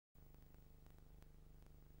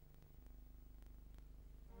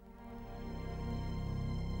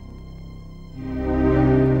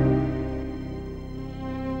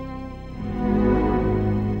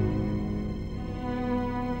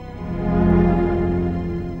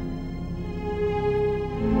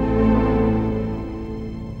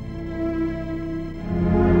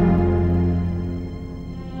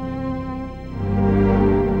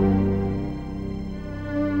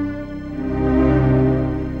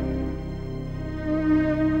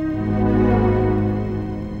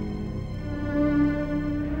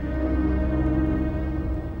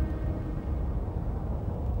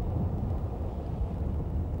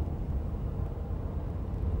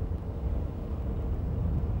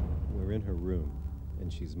We're in her room,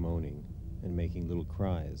 and she's moaning and making little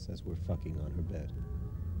cries as we're fucking on her bed.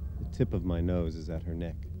 The tip of my nose is at her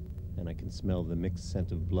neck, and I can smell the mixed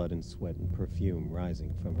scent of blood and sweat and perfume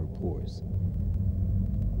rising from her pores.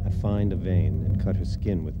 I find a vein and cut her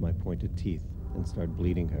skin with my pointed teeth and start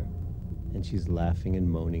bleeding her, and she's laughing and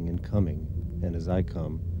moaning and coming, and as I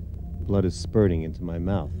come, blood is spurting into my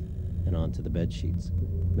mouth and onto the bed sheets,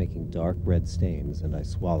 making dark red stains, and I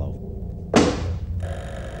swallow.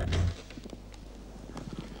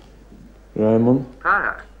 Raymond? Per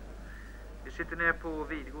här. Vi sitter ner på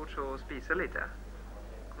Vidgårds och spisar lite.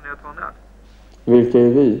 Kommer ni att ta en öl? Vilka är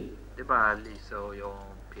vi? Det är bara Lisa och jag,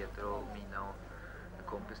 Peter och Mina och en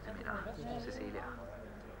kompis till Mina, Cecilia.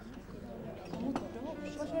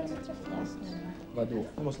 Vadå?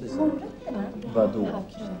 Jag måste Lisa. Vadå? Ja,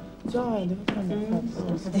 det var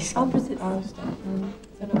ja, precis. Ja, just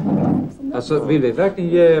det. Alltså, vill vi verkligen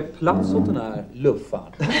ge plats åt den här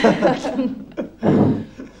luffan?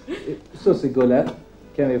 Sussigulle,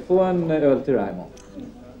 kan vi få en öl till Raymond?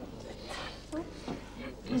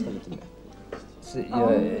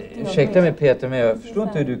 Ursäkta mig Peter, men jag förstår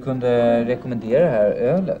inte hur du kunde rekommendera det här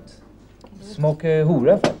ölet. Smakar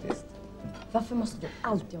hora faktiskt. Varför måste du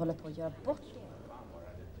alltid hålla på och göra bort det?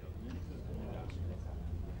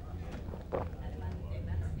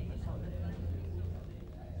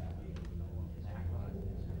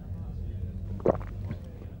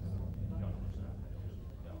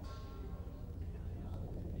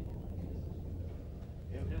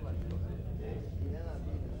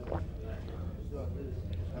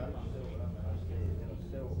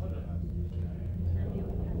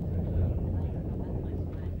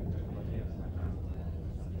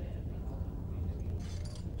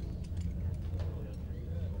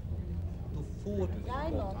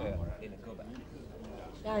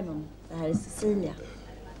 Raymond, det här är Cecilia.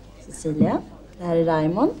 Cecilia, det här är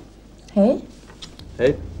Raymond. Hej.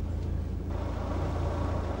 Hej.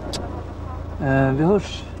 Vi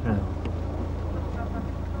hörs.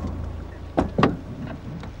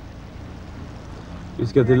 Vi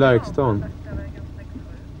ska till Lärkstan.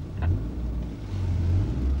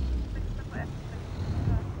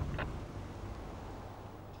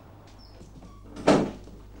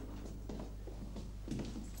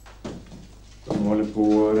 De håller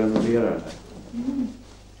på att renovera den här.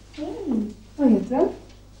 Vad heter den?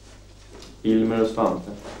 Ilmer och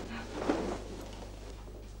Svante.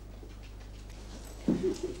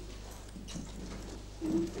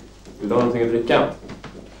 Vill du ha någonting att dricka?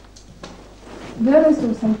 Vi hade en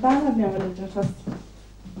stor Sankt Bernhard när jag var liten, fast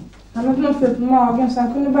han hade något fel på magen så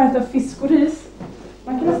han kunde bara äta fisk och ris.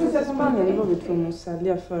 Man kan nästan säga som Spanien, det var vi tvungna att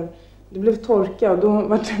sälja för det blev torka och då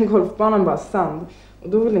var den golfbanan bara sand. Och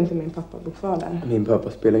då ville inte min pappa bo kvar där. Min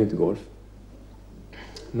pappa spelar inte golf.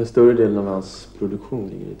 Men större delen av hans produktion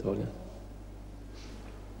ligger i Italien.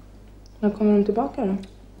 När kommer de tillbaka då?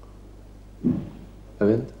 Jag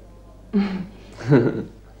vet inte.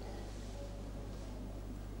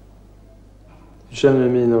 Hur känner du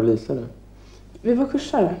Mina och Lisa då? Vi var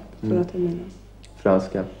kursare förra terminen.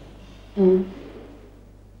 Franska. Mm.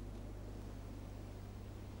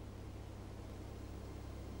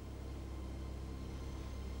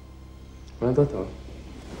 Vänta ett tag.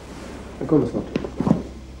 Jag kommer snart.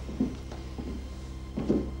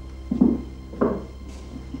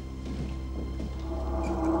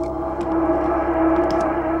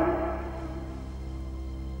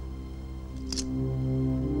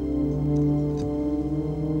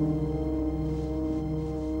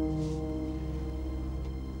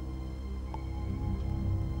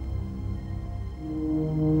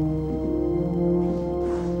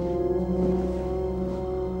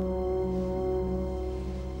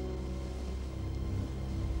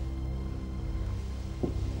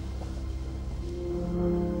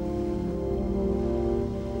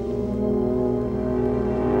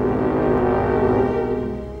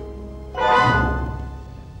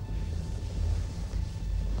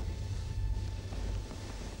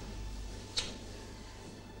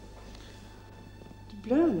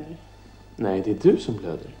 Blöder? Nej, det är du som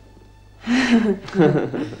blöder.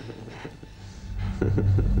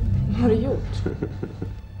 Vad har du gjort?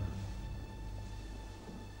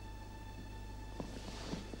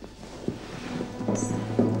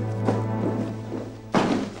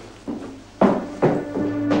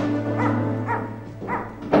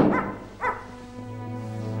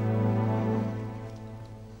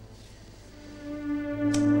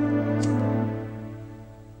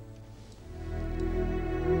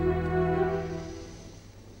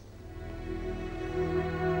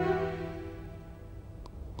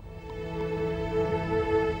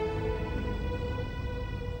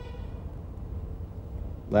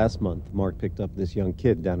 Last month, Mark picked up this young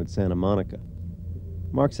kid down at Santa Monica.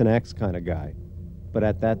 Mark's an axe kind of guy, but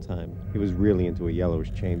at that time, he was really into a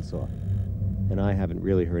yellowish chainsaw. And I haven't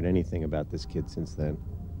really heard anything about this kid since then.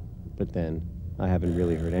 But then, I haven't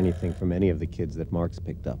really heard anything from any of the kids that Mark's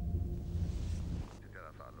picked up.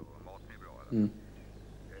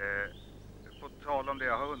 På tal om det,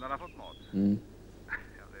 har hundarna fått mat? Ja,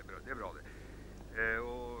 det är bra det.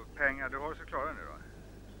 Och pengar, du har det så klara nu då?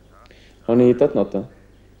 Ja. Har ni hittat något då?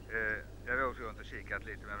 Jag har också runt och kikat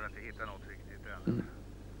lite, men jag vill inte hitta något riktigt än.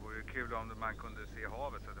 Det vore ju kul om man kunde se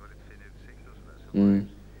havet så att det var lite fin utsikt och sådär. Så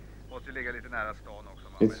måste ju ligga lite nära stan också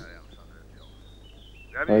om man är här ensam, vet jag.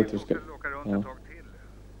 Jag vill också åka runt ett tag till.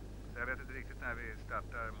 Så jag vet inte riktigt när vi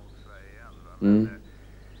startar mot Sverige igen. Va? Men,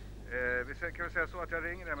 vi kan väl säga så att jag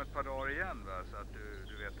ringer dig om ett par dagar igen, va? Så att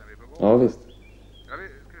du vet när vi är på gång. Ja, visst. Ja,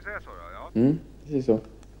 ska vi säga så då? Ja. Precis så.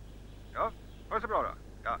 Ja, ha det så bra då.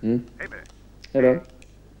 Ja, hej med dig. Hej då.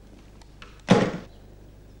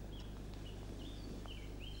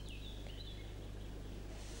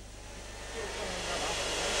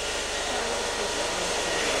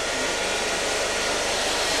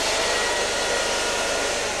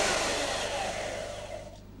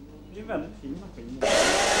 Det är en väldigt fin maskin.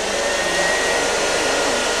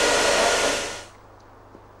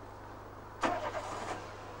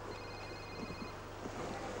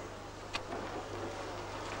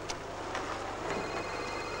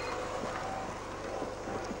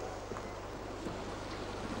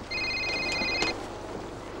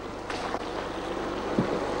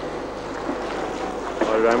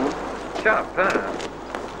 Raymond? Tja, Per.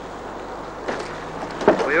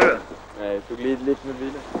 Vad gör du? Nej, jag får glida lite med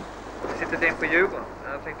bilen. Jag sitter in på Djurgården.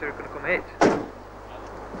 Jag tänkte du kunde komma hit.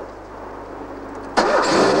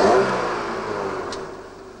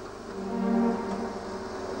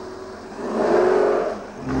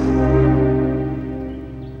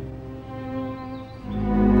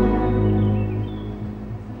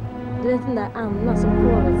 Du vet den där Anna som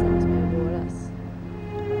går tillsammans med i våras?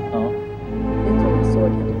 Ja. Vet du om jag såg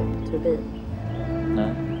henne på turbin?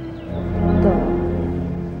 Nej.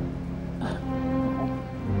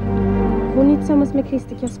 Hon är tillsammans med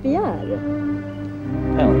Christer Caspier.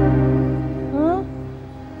 Ja. Ja.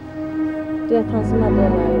 Du vet han som hade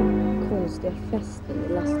den där konstiga festen i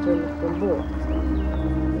lastrummet på en båt.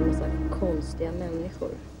 Det var så här konstiga människor.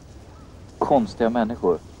 Konstiga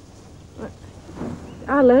människor.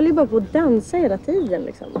 Alla höll ju bara på att dansa hela tiden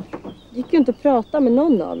liksom. Det gick ju inte att prata med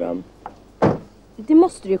någon av dem. Det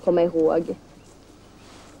måste du ju komma ihåg.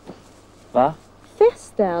 Va?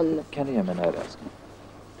 Festen! Kan du ge mig en öl, älskling?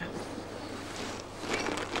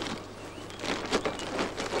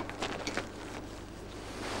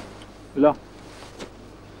 Vill du?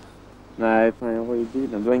 Nej, fan jag var i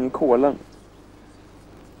bilen. Du har ingen cola.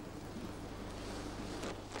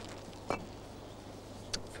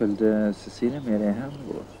 Följde Cecilia med dig hem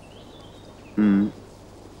igår?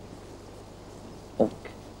 Och?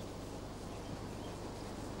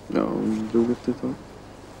 Ja, hon drog efter ett tag.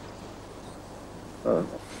 Vad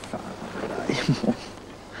fan Raymond.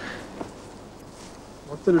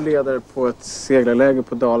 Åkte du ledare på ett seglarläger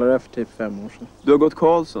på Dalarö för typ 5 år sedan? Du har gått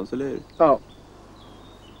Karlssons, eller hur? Ja,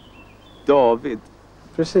 David.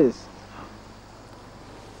 precis.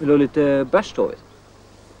 Vill du ha lite bärs, David?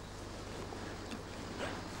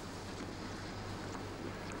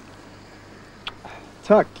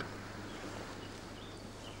 Tack.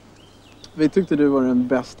 Vi tyckte du var den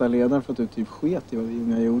bästa ledaren för att du typ sket i vad vi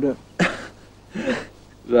unga gjorde.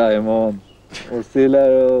 Raymond. Och till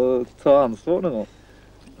här att ta ansvar någon gång.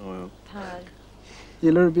 Ja. Per.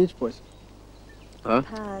 Gillar du Beach Boys? Ja?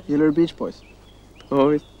 Per. Gillar du Beach Boys? Ja,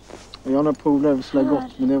 visst. Och jag har några polare vi skulle ha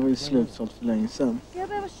gått, men det var ju slutsålt för länge sedan. Ska jag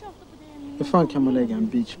behöva tjata på dig? Hur fan kan man lägga en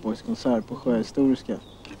Beach Boys-konsert på Sjöhistoriska?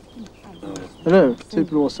 Eller hur?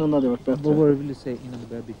 Typ Råsunda hade varit bättre. Vad var det du ville säga innan du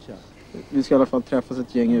började bitcha? Vi ska i alla fall träffas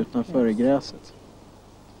ett gäng utanför i gräset.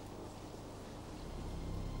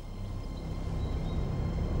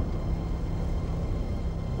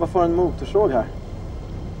 Varför har en motorsåg här?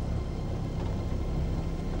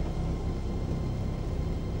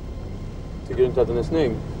 Tycker du inte att den är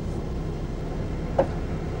snygg?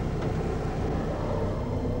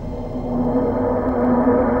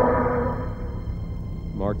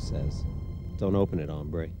 Mark says, "Don't open it,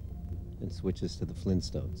 hombre," and switches to the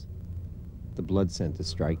Flintstones. The blood scent is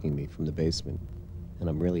striking me from the basement, and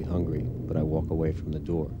I'm really hungry, but I walk away from the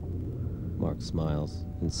door. Mark smiles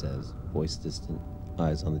and says, voice distant,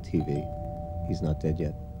 eyes on the TV, "He's not dead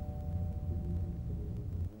yet."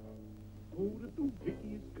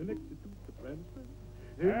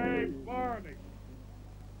 Hey, Barney!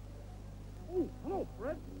 Oh, hello,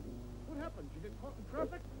 Fred. What happened?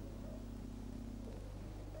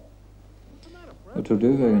 Vad tror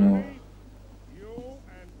du vägen är?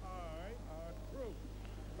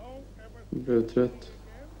 Jag blev trött.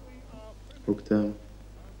 Åkte hem.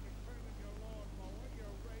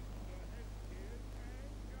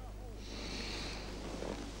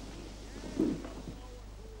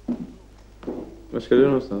 Var ska du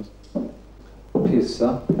någonstans?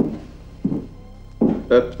 Pissa.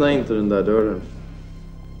 Öppna inte den där dörren.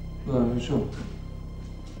 Hur så?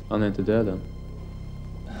 Han är inte död än.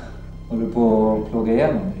 Håller du på att plåga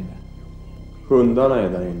igenom där inne? Hundarna är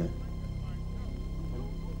där inne.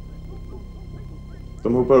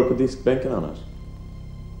 De hoppar upp på diskbänken annars.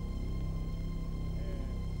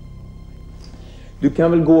 Du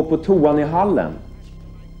kan väl gå på toan i hallen?